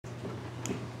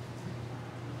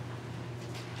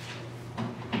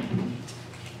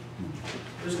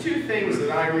There's two things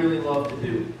that I really love to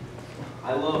do.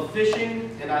 I love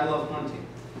fishing and I love hunting.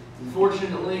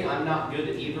 Unfortunately, I'm not good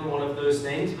at either one of those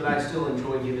things, but I still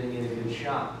enjoy giving it a good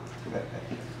shot.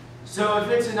 So if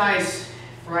it's a nice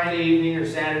Friday evening or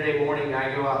Saturday morning,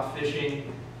 I go out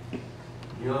fishing,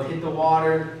 hit the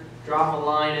water, drop a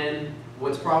line in.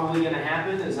 What's probably going to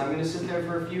happen is I'm going to sit there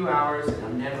for a few hours and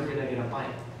I'm never going to get a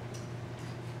bite.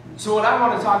 So what I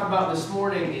want to talk about this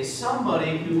morning is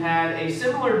somebody who had a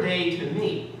similar day to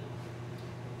me.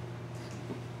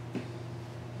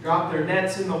 Dropped their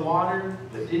nets in the water,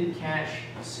 but didn't catch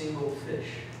a single fish.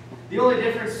 The only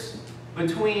difference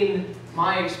between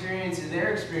my experience and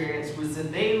their experience was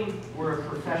that they were a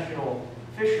professional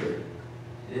fisherman.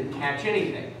 They didn't catch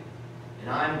anything. And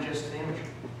I'm just an amateur.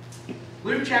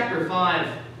 Luke chapter 5,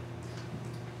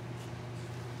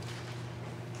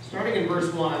 starting in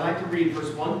verse 1, I'd like to read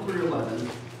verse 1 through 11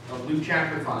 of Luke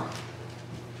chapter 5.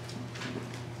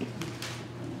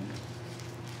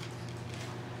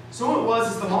 So it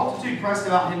was, as the multitude pressed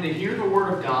about him to hear the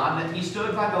word of God, that he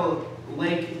stood by the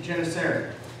lake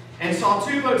Gennesaret, and saw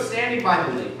two boats standing by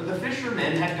the lake. But the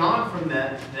fishermen had gone from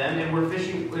them and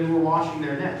were washing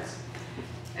their nets.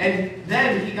 And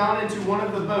then he got into one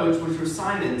of the boats, which was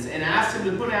Simon's, and asked him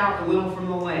to put out a little from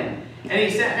the land. And he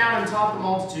sat down and taught the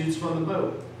multitudes from the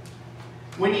boat.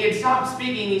 When he had stopped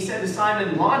speaking, he said to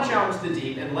Simon, "Launch out into the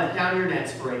deep and let down your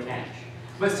nets for a catch."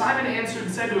 But Simon answered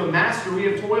and said to him, "Master, we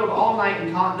have toiled all night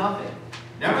and caught nothing.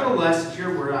 Nevertheless, at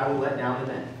your word I will let down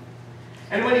the net."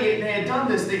 And when they had done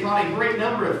this, they caught a great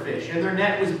number of fish, and their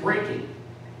net was breaking.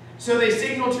 So they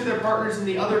signaled to their partners in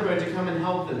the other boat to come and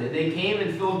help them. And they came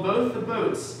and filled both the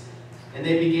boats, and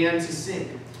they began to sink.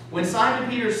 When Simon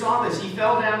Peter saw this, he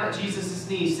fell down at Jesus'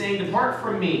 knees, saying, "Depart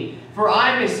from me, for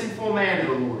I am a sinful man,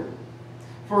 O Lord."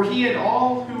 For he and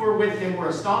all who were with him were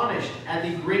astonished at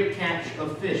the great catch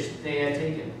of fish that they had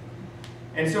taken.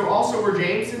 And so also were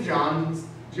James and John,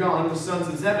 the sons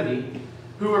of Zebedee,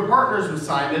 who were partners with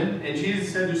Simon. And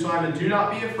Jesus said to Simon, "Do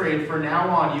not be afraid, for now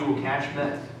on you will catch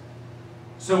men."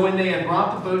 So when they had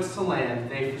brought the boats to land,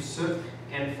 they forsook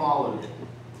and followed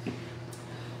him.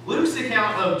 Luke's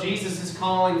account of Jesus'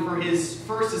 calling for his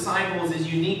first disciples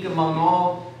is unique among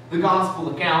all the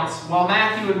gospel accounts. While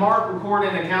Matthew and Mark record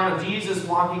an account of Jesus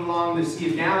walking along the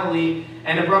Sea of Galilee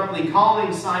and abruptly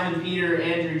calling Simon Peter,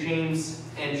 Andrew, James,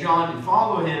 and John to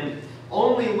follow him,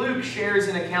 only Luke shares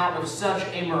an account of such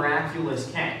a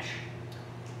miraculous catch.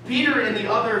 Peter and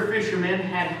the other fishermen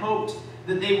had hoped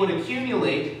that they would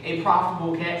accumulate a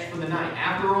profitable catch for the night.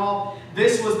 After all,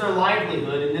 this was their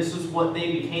livelihood, and this was what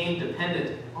they became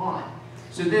dependent on.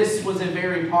 So this was a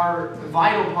very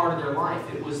vital part of their life.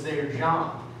 It was their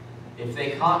job. If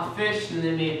they caught fish, then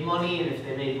they made money, and if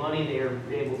they made money, they were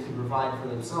able to provide for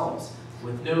themselves.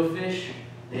 With no fish,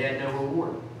 they had no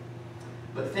reward.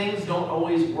 But things don't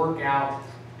always work out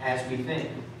as we think.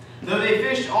 Though they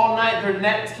fished all night, their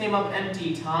nets came up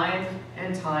empty time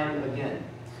and time again.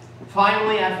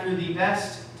 Finally, after the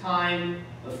best time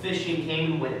of fishing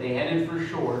came and went, they headed for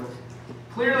shore,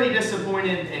 clearly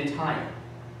disappointed and tired.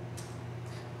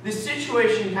 This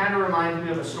situation kind of reminds me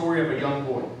of a story of a young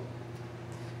boy.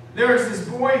 There was this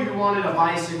boy who wanted a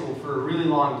bicycle for a really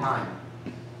long time.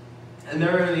 And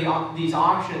there were these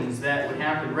auctions that would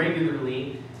happen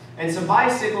regularly, and some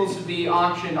bicycles would be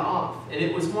auctioned off. And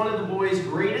it was one of the boy's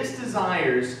greatest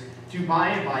desires to buy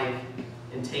a bike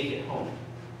and take it home.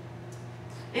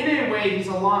 In a way, he's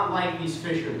a lot like these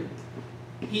fishermen.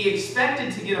 He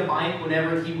expected to get a bike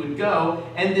whenever he would go,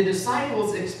 and the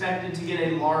disciples expected to get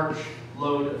a large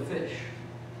load of fish.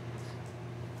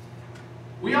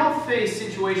 We all face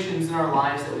situations in our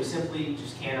lives that we simply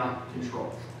just cannot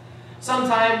control.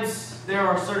 Sometimes there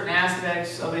are certain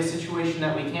aspects of a situation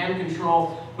that we can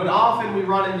control, but often we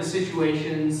run into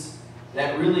situations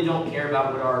that really don't care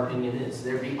about what our opinion is.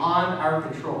 They're beyond our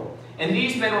control. And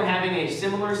these men were having a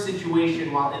similar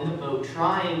situation while in the boat,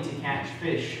 trying to catch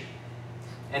fish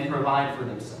and provide for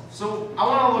themselves. So I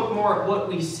want to look more at what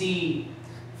we see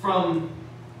from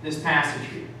this passage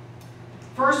here.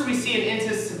 First, we see an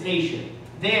anticipation.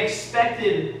 They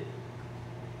expected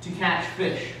to catch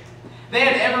fish. They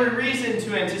had every reason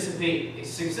to anticipate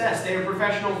success. They were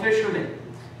professional fishermen.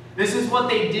 This is what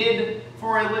they did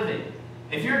for a living.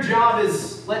 If your job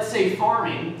is, let's say,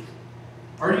 farming,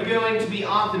 are you going to be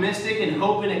optimistic and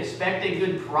hope and expect a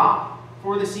good crop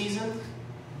for the season?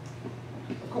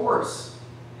 Of course.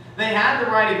 They had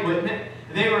the right equipment.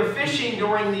 They were fishing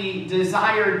during the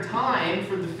desired time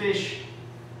for the fish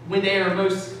when they are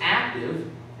most active.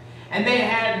 And they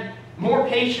had more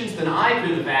patience than I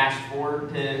could have asked for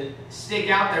to stick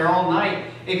out there all night,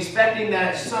 expecting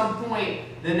that at some point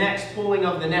the next pulling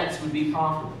of the nets would be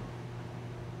profitable.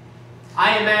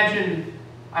 I imagine,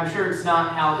 I'm sure it's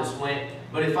not how this went,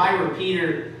 but if I were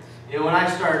Peter, when I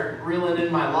start reeling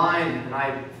in my line and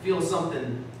I feel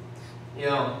something,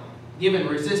 giving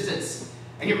resistance,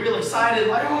 I get real excited,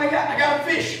 like, oh, I got a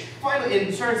fish. Finally,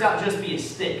 it turns out just be a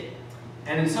stick.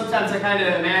 And sometimes I kind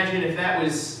of imagine if that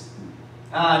was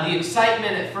the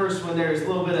excitement at first when there's a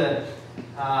little bit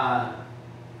of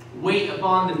weight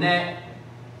upon the net,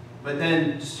 but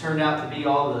then just turned out to be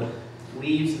all the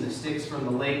leaves and the sticks from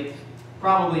the lake.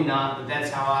 Probably not, but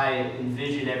that's how I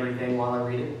envision everything while I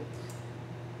read it.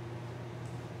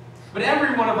 But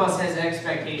every one of us has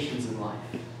expectations in life.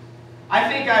 I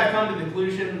think I've come to the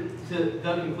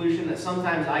conclusion that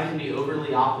sometimes I can be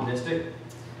overly optimistic.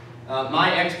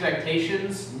 My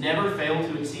expectations never fail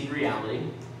to exceed reality.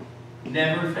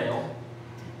 Never fail.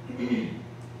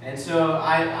 And so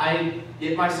I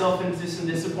get myself into some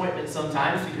disappointment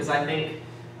sometimes because I think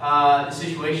the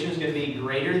situation is going to be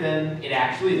greater than it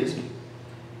actually is.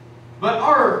 But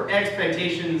our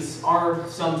expectations are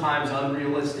sometimes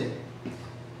unrealistic.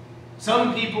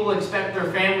 Some people expect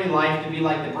their family life to be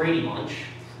like the Brady Bunch.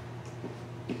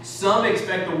 Some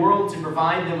expect the world to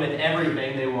provide them with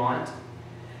everything they want.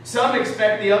 Some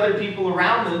expect the other people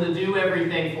around them to do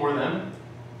everything for them.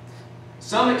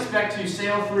 Some expect to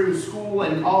sail through school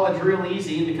and college real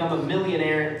easy and become a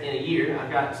millionaire in a year.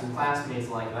 I've got some classmates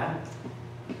like that.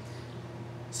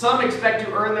 Some expect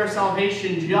to earn their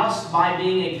salvation just by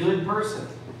being a good person.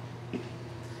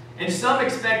 And some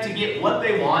expect to get what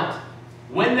they want,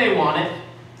 when they want it,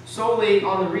 solely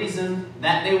on the reason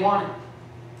that they want it.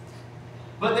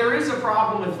 But there is a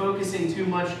problem with focusing too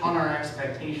much on our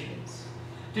expectations.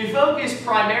 To focus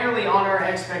primarily on our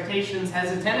expectations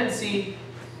has a tendency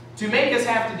to make us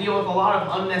have to deal with a lot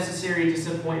of unnecessary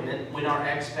disappointment when our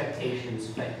expectations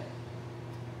fail.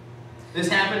 This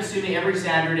happens to me every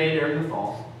Saturday during the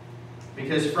fall,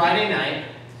 because Friday night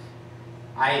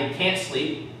I can't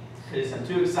sleep because I'm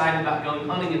too excited about going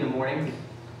hunting in the morning,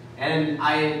 and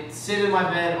I sit in my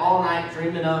bed all night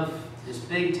dreaming of this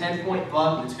big 10-point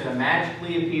buck that's going to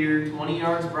magically appear 20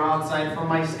 yards broadside from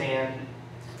my stand,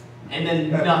 and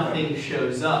then nothing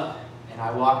shows up, and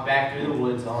I walk back through the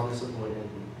woods all disappointed.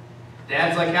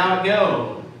 Dad's like, how'd it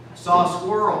go? I saw a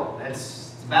squirrel.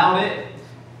 That's about it.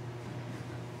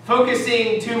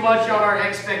 Focusing too much on our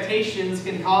expectations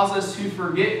can cause us to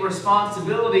forget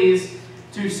responsibilities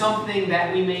to something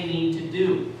that we may need to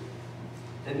do.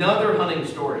 Another hunting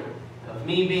story of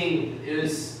me it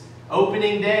was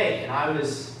opening day, and I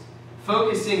was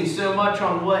focusing so much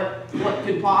on what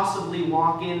could possibly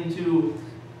walk into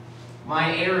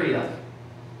my area,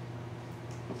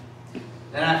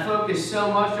 that I focused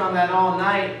so much on that all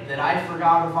night that I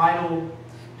forgot a vital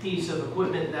piece of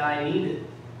equipment that I needed.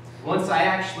 Once I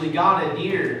actually got a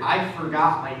deer, I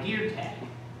forgot my deer tag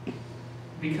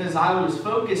because I was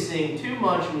focusing too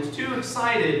much and was too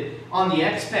excited on the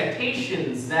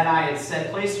expectations that I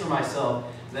had placed for myself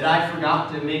that I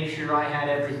forgot to make sure I had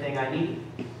everything I needed.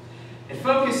 And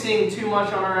focusing too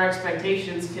much on our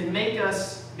expectations can make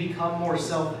us become more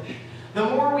selfish. The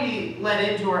more we let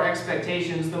into our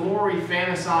expectations, the more we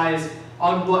fantasize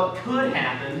on what could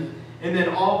happen, and then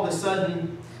all of a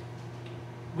sudden,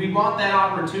 we want that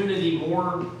opportunity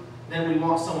more than we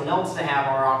want someone else to have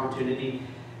our opportunity,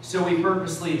 so we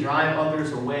purposely drive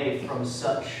others away from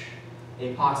such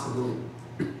a possibility.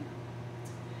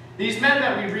 These men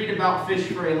that we read about fish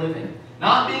for a living,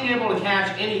 not being able to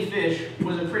catch any fish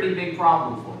was a pretty big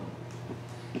problem for them.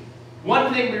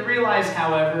 One thing we realize,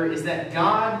 however, is that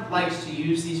God likes to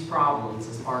use these problems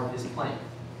as part of His plan.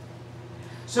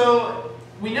 So,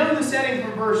 we know the setting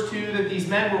from verse 2 that these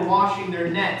men were washing their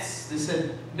nets. This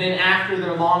had been after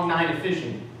their long night of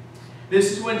fishing.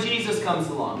 This is when Jesus comes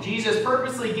along. Jesus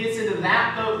purposely gets into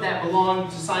that boat that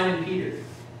belonged to Simon Peter.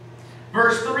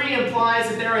 Verse 3 implies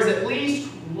that there is at least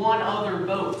one other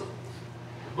boat.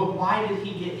 But why did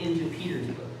He get into Peter's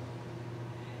boat?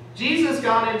 Jesus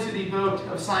got into the boat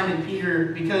of Simon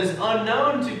Peter because,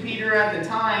 unknown to Peter at the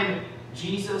time,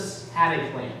 Jesus had a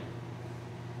plan.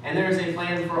 And there is a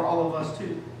plan for all of us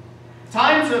too.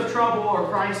 Times of trouble or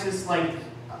crisis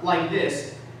like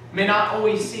this may not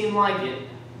always seem like it,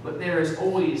 but there is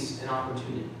always an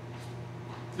opportunity.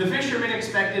 The fishermen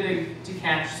expected to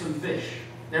catch some fish.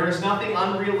 There is nothing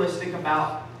unrealistic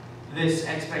about this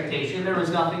expectation. There was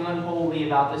nothing unholy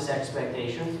about this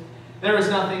expectation. There was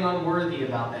nothing unworthy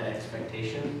about that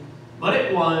expectation. But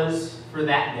it was, for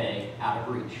that day, out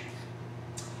of reach.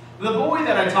 The boy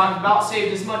that I talked about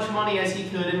saved as much money as he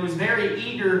could and was very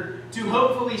eager to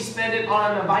hopefully spend it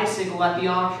on a bicycle at the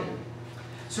auction.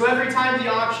 So every time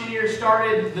the auctioneer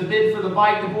started the bid for the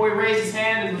bike, the boy raised his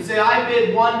hand and would say, "I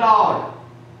bid $1.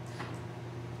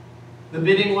 The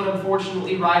bidding would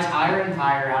unfortunately rise higher and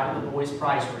higher out of the boy's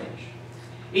price range.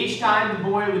 Each time the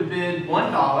boy would bid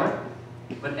 $1,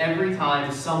 but every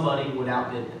time somebody would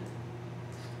outbid him.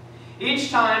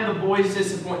 Each time the boy's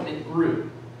disappointment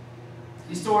grew.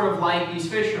 He's sort of like these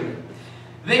fishermen.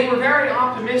 They were very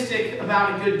optimistic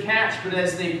about a good catch, but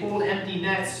as they pulled empty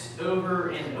nets over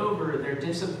and over, their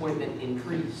disappointment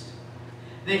increased.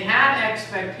 They had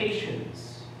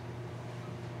expectations.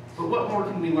 But what more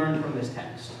can we learn from this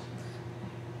text?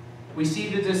 We see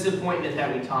the disappointment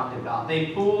that we talked about. They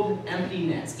pulled empty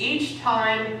nets. Each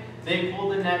time they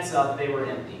pulled the nets up, they were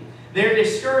empty. Their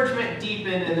discouragement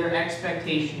deepened and their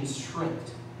expectations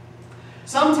shrinked.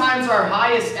 Sometimes our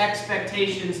highest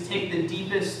expectations take the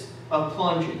deepest of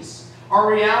plunges.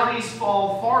 Our realities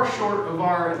fall far short of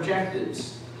our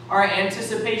objectives. Our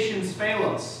anticipations fail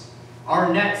us.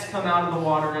 Our nets come out of the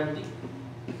water empty.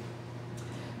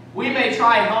 We may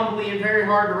try humbly and very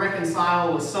hard to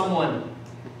reconcile with someone,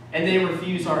 and they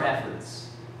refuse our efforts.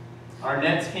 Our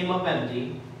nets came up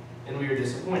empty, and we are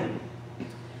disappointed.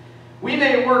 We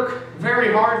may work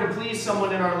very hard to please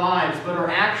someone in our lives, but our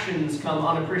actions come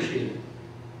unappreciated.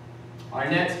 Our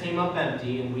nets came up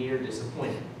empty, and we are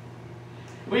disappointed.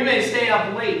 We may stay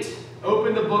up late,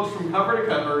 open the books from cover to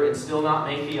cover, and still not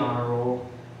make the honor roll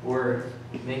or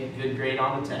make a good grade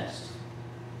on the test.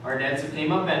 Our nets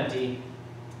came up empty,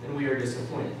 and we are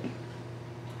disappointed.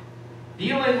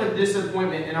 Dealing with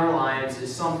disappointment in our lives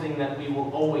is something that we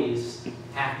will always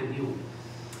have to deal with.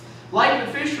 Like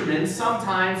the fishermen,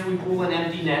 sometimes we pull in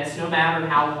empty nets no matter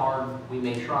how hard we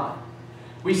may try.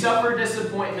 We suffer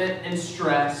disappointment and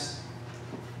stress,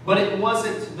 but it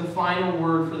wasn't the final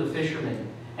word for the fishermen,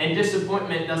 and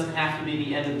disappointment doesn't have to be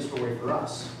the end of the story for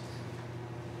us.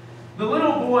 The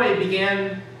little boy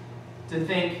began to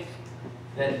think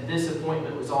that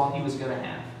disappointment was all he was going to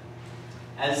have,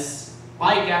 as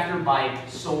bike after bike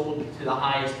sold to the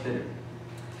highest bidder.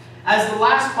 As the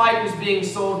last bike was being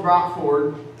sold, brought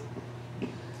forward,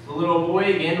 the little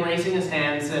boy, again raising his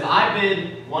hand, said, "I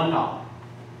bid $1.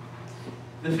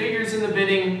 The figures in the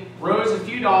bidding rose a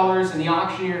few dollars, and the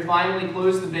auctioneer finally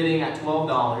closed the bidding at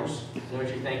 $12. You know what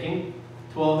you're thinking?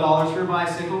 $12 for a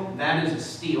bicycle? That is a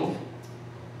steal.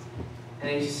 And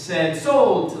he said,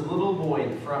 "Sold," to the little boy in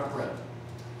the front row.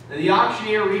 Now, the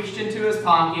auctioneer reached into his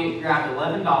pocket, grabbed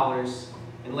 $11,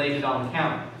 and laid it on the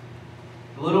counter.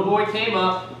 The little boy came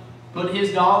up, put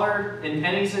his dollar in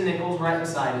pennies and nickels right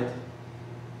beside it.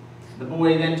 The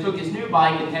boy then took his new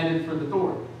bike and headed for the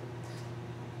door.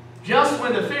 Just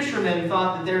when the fishermen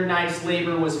thought that their night's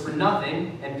labor was for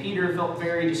nothing, and Peter felt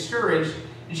very discouraged,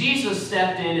 Jesus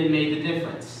stepped in and made the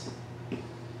difference.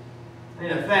 In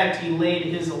effect, he laid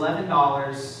his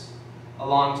 $11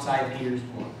 alongside Peter's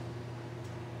one.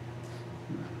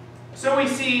 So we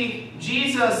see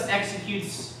Jesus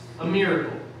executes a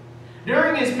miracle.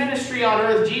 During his ministry on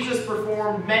earth, Jesus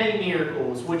performed many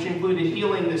miracles, which included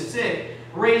healing the sick,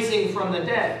 raising from the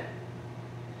dead.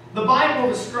 The Bible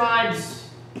describes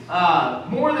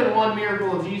more than one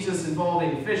miracle of Jesus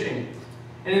involving fishing.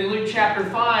 And in Luke chapter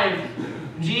 5,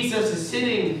 Jesus is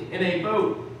sitting in a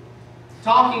boat,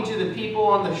 talking to the people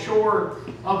on the shore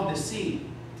of the sea.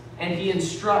 And he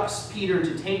instructs Peter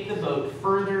to take the boat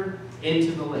further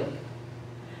into the lake.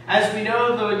 As we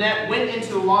know, the net went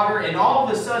into the water, and all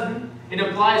of a sudden, it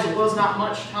implies it was not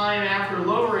much time after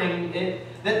lowering it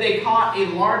that they caught a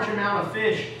large amount of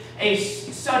fish,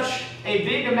 such a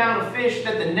big amount of fish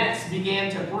that the nets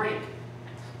began to break.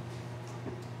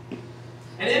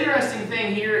 An interesting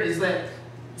thing here is that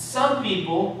some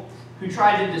people who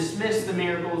try to dismiss the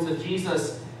miracles of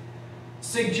Jesus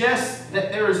suggest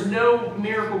that there is no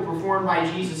miracle performed by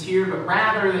Jesus here, but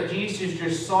rather that Jesus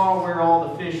just saw where all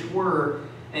the fish were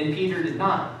and Peter did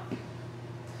not.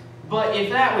 But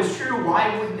if that was true,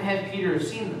 why wouldn't have Peter have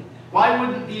seen them? Why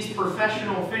wouldn't these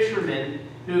professional fishermen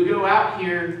who go out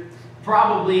here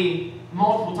probably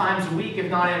multiple times a week, if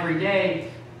not every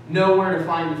day, know where to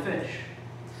find the fish?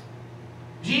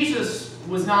 Jesus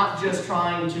was not just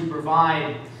trying to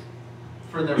provide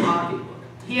for their pocketbook.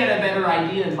 He had a better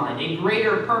idea in mind, a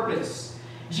greater purpose.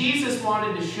 Jesus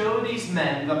wanted to show these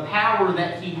men the power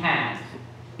that he had,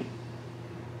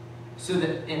 so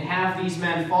that and have these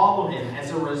men follow him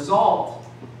as a result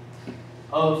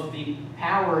of the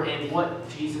power and what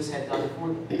Jesus had done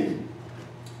for them.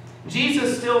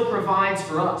 Jesus still provides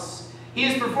for us. He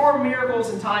has performed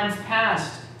miracles in times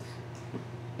past,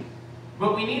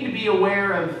 but we need to be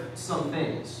aware of some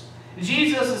things.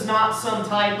 Jesus is not some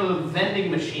type of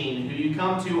vending machine who you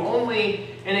come to only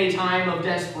in a time of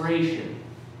desperation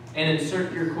and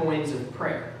insert your coins of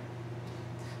prayer.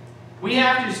 We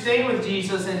have to stay with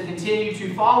Jesus and continue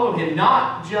to follow him,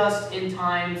 not just in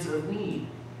times of need.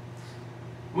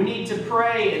 We need to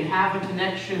pray and have a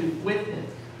connection with Him.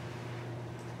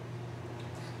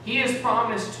 He has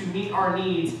promised to meet our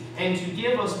needs and to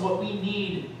give us what we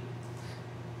need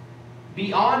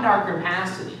beyond our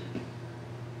capacity.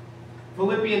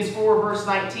 Philippians 4, verse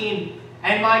 19,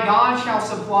 "And my God shall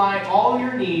supply all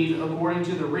your need according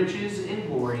to the riches in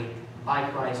glory by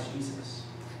Christ Jesus."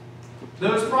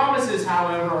 Those promises,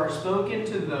 however, are spoken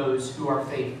to those who are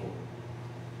faithful.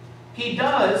 He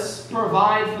does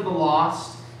provide for the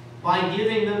lost by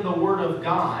giving them the Word of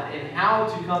God and how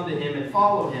to come to Him and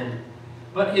follow Him.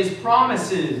 But His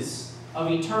promises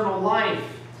of eternal life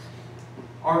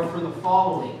are for the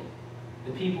following,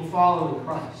 the people following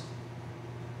Christ.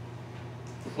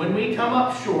 When we come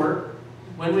up short,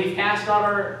 when we cast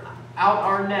out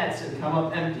our nets and come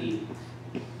up empty,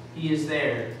 He is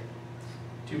there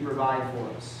to provide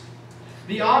for us.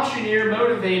 The auctioneer,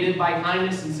 motivated by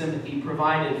kindness and sympathy,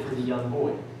 provided for the young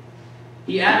boy.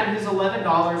 He added his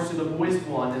 $11 to the boy's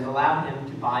 $1 and allowed him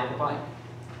to buy the bike.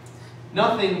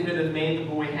 Nothing could have made the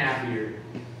boy happier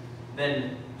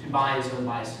than to buy his own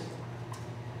bicycle.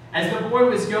 As the boy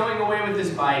was going away with his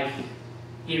bike,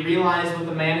 he realized what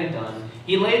the man had done.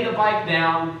 He laid the bike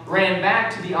down, ran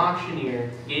back to the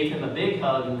auctioneer, gave him a big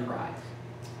hug, and cried.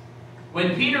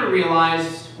 When Peter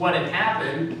realized what had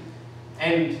happened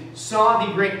and saw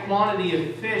the great quantity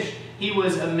of fish, he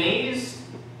was amazed,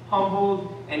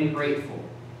 humbled, and grateful.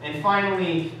 And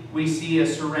finally, we see a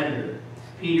surrender.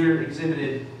 Peter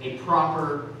exhibited a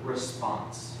proper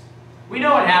response. We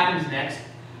know what happens next.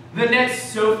 The net's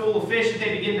so full of fish that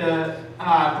they begin to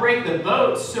break. The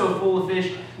boat's so full of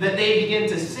fish that they begin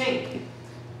to sink.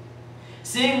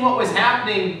 Seeing what was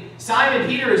happening, Simon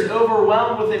Peter is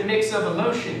overwhelmed with a mix of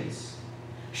emotions.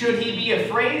 Should he be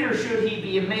afraid or should he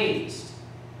be amazed?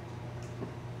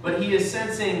 But he is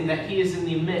sensing that he is in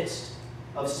the midst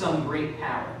of some great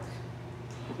power.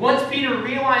 Once Peter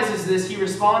realizes this, he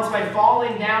responds by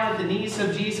falling down at the knees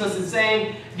of Jesus and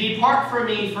saying, "Depart from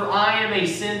me, for I am a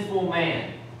sinful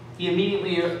man." He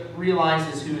immediately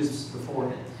realizes who is before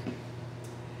him.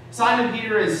 Simon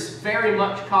Peter is very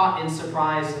much caught in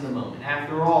surprise in the moment.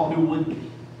 After all, who wouldn't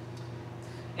be?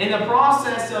 In the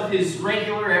process of his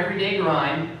regular everyday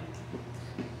grind,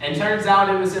 and turns out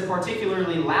it was a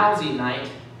particularly lousy night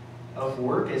of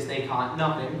work as they caught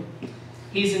nothing,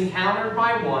 he's encountered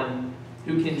by one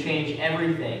who can change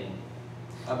everything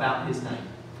about his night.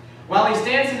 While he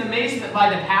stands in amazement by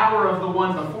the power of the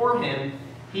one before him,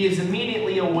 he is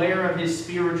immediately aware of his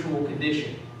spiritual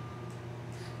condition.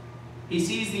 He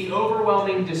sees the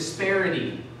overwhelming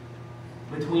disparity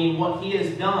between what he has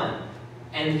done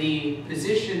and the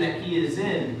position that he is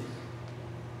in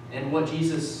and what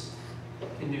Jesus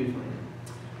can do for him.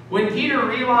 When Peter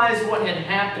realized what had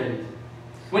happened,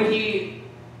 when he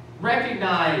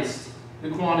recognized the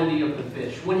quantity of the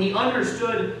fish, when he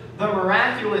understood the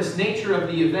miraculous nature of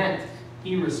the event,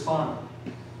 he responded.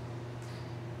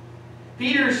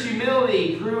 Peter's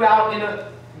humility grew out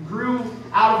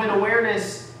of an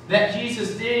awareness that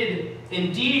Jesus did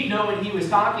indeed know what he was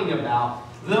talking about,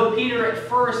 though Peter at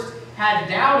first had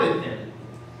doubted him.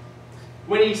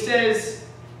 When he says,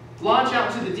 "Launch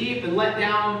out to the deep and let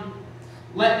down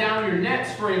your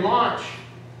nets for a launch,"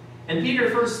 and Peter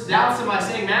first doubts him by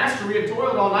saying, "Master, we have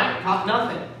toiled all night and caught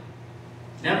nothing.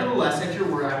 Nevertheless, at your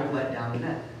word, I will let down the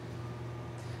net."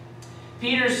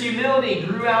 Peter's humility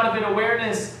grew out of an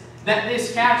awareness that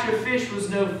this catch of fish was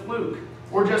no fluke,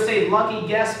 or just a lucky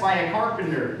guess by a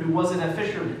carpenter who wasn't a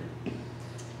fisherman.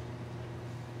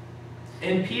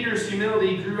 And Peter's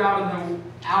humility grew out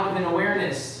of an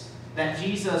awareness that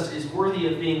Jesus is worthy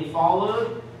of being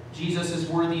followed, Jesus is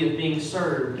worthy of being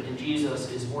served, and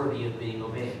Jesus is worthy of being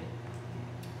obeyed.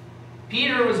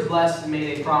 Peter was blessed and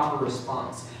made a proper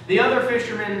response. The other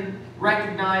fishermen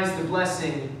recognized the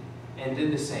blessing and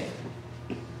did the same.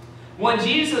 When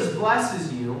Jesus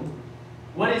blesses you,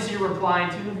 what is your reply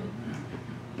to him?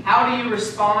 How do you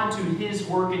respond to his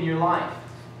work in your life?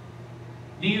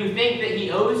 Do you think that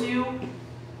he owes you?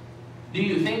 Do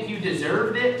you think you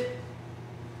deserved it?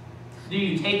 Do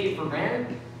you take it for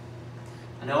granted?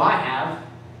 I know I have.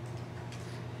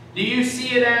 Do you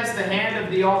see it as the hand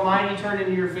of the Almighty turned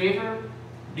in your favor?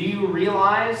 Do you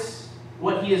realize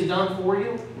what he has done for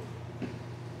you?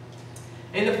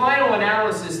 In the final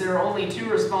analysis, there are only two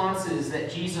responses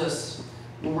that Jesus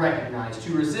will recognize: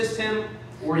 to resist him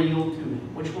or yield to him.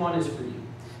 Which one is for you?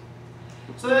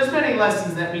 So there's many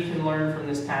lessons that we can learn from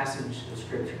this passage of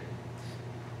Scripture.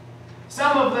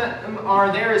 Some of them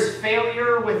are: there is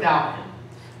failure without him.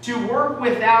 To work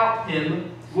without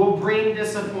him will bring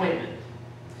disappointment.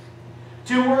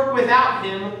 To work without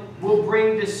him will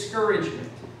bring discouragement.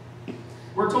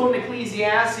 We're told in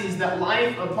Ecclesiastes that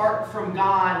life apart from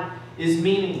God is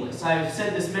meaningless. I've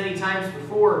said this many times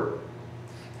before.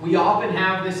 We often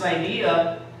have this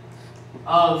idea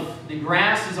of the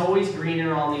grass is always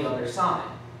greener on the other side.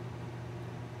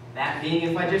 That being,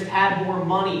 if I just had more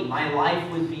money, my life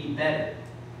would be better.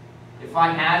 If I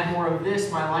had more of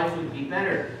this, my life would be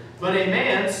better. But a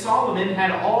man, Solomon,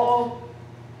 had all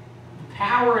the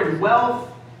power and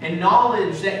wealth and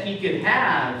knowledge that he could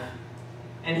have,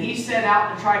 and he set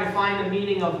out to try to find the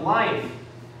meaning of life.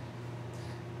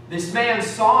 This man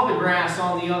saw the grass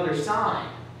on the other side,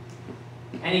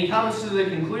 and he comes to the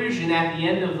conclusion at the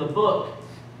end of the book,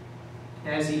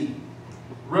 as he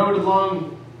wrote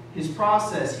along his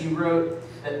process, he wrote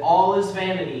that all is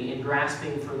vanity in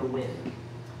grasping for the wind.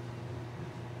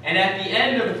 And at the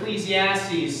end of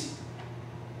Ecclesiastes,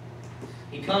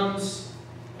 he comes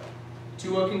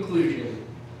to a conclusion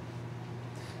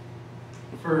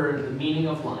for the meaning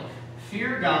of life.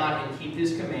 Fear God and keep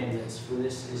His commandments, for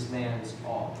this is man's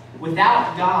all.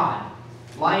 Without God,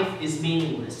 life is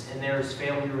meaningless, and there is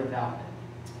failure without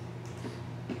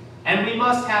Him. And we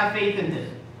must have faith in Him.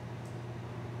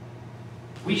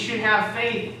 We should have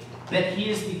faith that He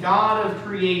is the God of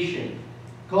creation.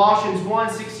 Colossians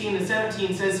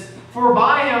 1:16-17 says, "For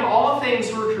by Him all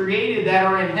things were created that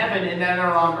are in heaven and that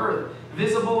are on earth,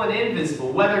 visible and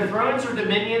invisible, whether thrones or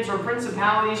dominions or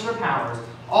principalities or powers.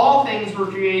 All things were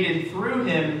created through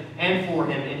Him and for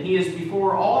Him, and He is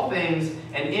before all things,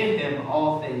 and in Him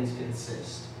all things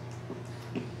consist."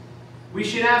 We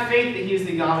should have faith that He is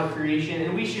the God of creation,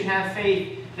 and we should have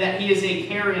faith that He is a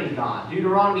caring God.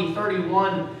 Deuteronomy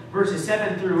 31, verses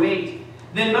 7-8.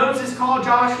 Then Moses called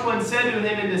Joshua and said to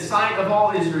him in the sight of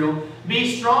all Israel,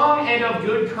 "Be strong and of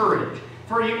good courage,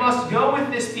 for you must go with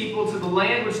this people to the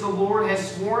land which the Lord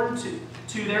has sworn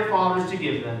to their fathers to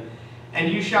give them,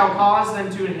 and you shall cause them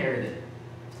to inherit it.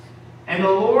 And the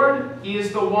Lord, He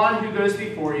is the one who goes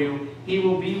before you. He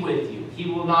will be with you. He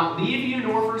will not leave you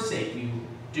nor forsake you.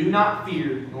 Do not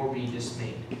fear nor be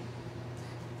dismayed."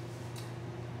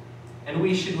 And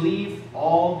we should leave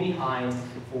all behind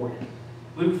for Him.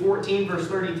 Luke 14, verse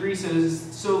 33 says,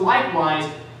 "So likewise,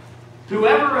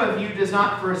 whoever of you does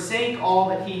not forsake all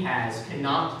that he has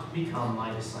cannot become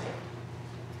my disciple."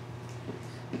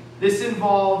 This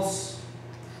involves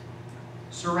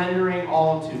surrendering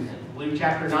all to Him. Luke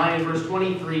chapter 9, verse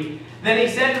 23, "Then He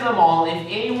said to them all, if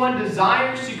anyone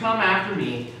desires to come after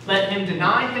me, let him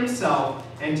deny himself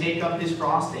and take up his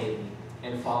cross daily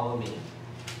and follow me."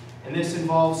 And this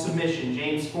involves submission.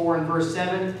 James 4 and verse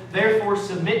 7, "Therefore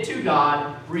submit to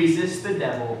God, resist the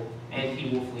devil, and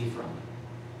he will flee from you."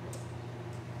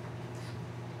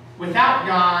 Without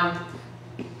God,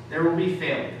 there will be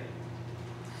failure.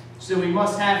 So we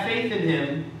must have faith in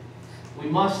Him. We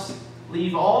must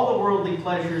leave all the worldly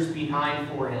pleasures behind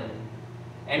for Him.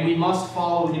 And we must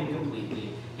follow Him completely.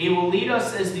 He will lead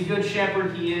us as the good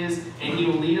shepherd He is, and He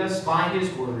will lead us by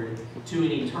His word to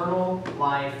an eternal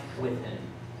life with Him,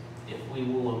 if we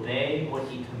will obey what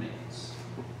He commands.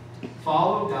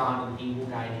 Follow God and He will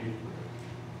guide you through.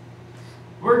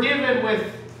 We're given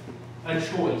with a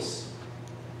choice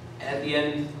at the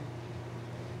end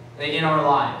in our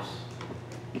lives.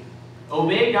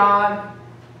 Obey God,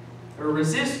 or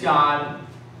resist God,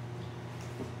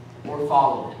 or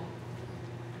follow Him.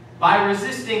 By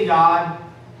resisting God,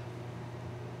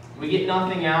 we get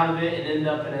nothing out of it and end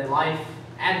up in a life,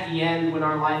 at the end, when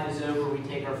our life is over, we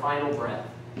take our final breath.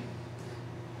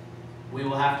 We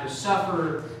will have to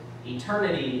suffer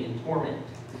eternity in torment.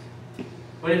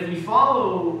 But if we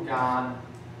follow God,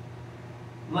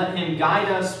 let Him guide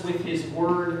us with His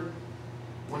word,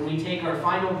 when we take our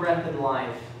final breath in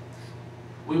life,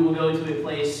 we will go to a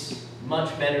place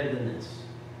much better than this.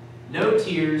 No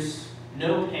tears,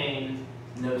 no pain,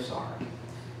 no sorrow.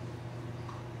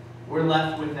 We're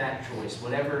left with that choice.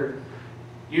 Whatever,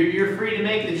 you're free to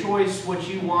make the choice what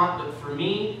you want, but for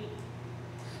me,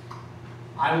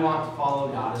 I want to follow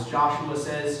God. As Joshua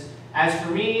says, "As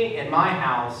for me and my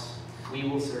house, we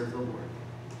will serve the Lord."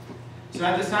 So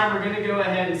at this time, we're going to go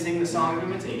ahead and sing the song of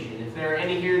invitation. If there are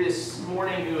any here this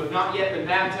morning who have not yet been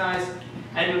baptized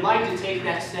and would like to take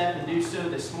that step and do so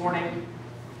this morning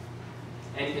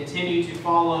and continue to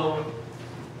follow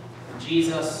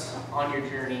Jesus on your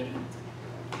journey,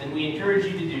 then we encourage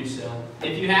you to do so.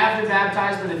 If you have been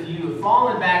baptized, but if you have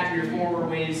fallen back to your former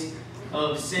ways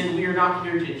of sin, we are not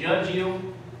here to judge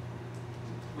you.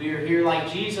 We are here,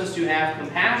 like Jesus, to have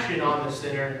compassion on the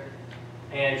sinner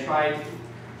and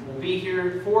we'll be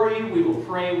here for you. We will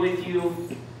pray with you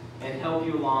and help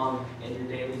you along in your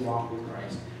daily walk with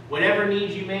Christ. Whatever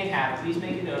needs you may have, please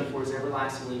make it known, for it's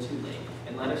everlastingly too late.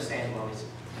 And let us stand while we sing.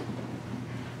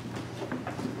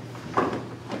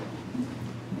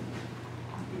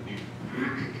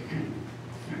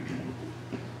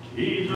 Jesus.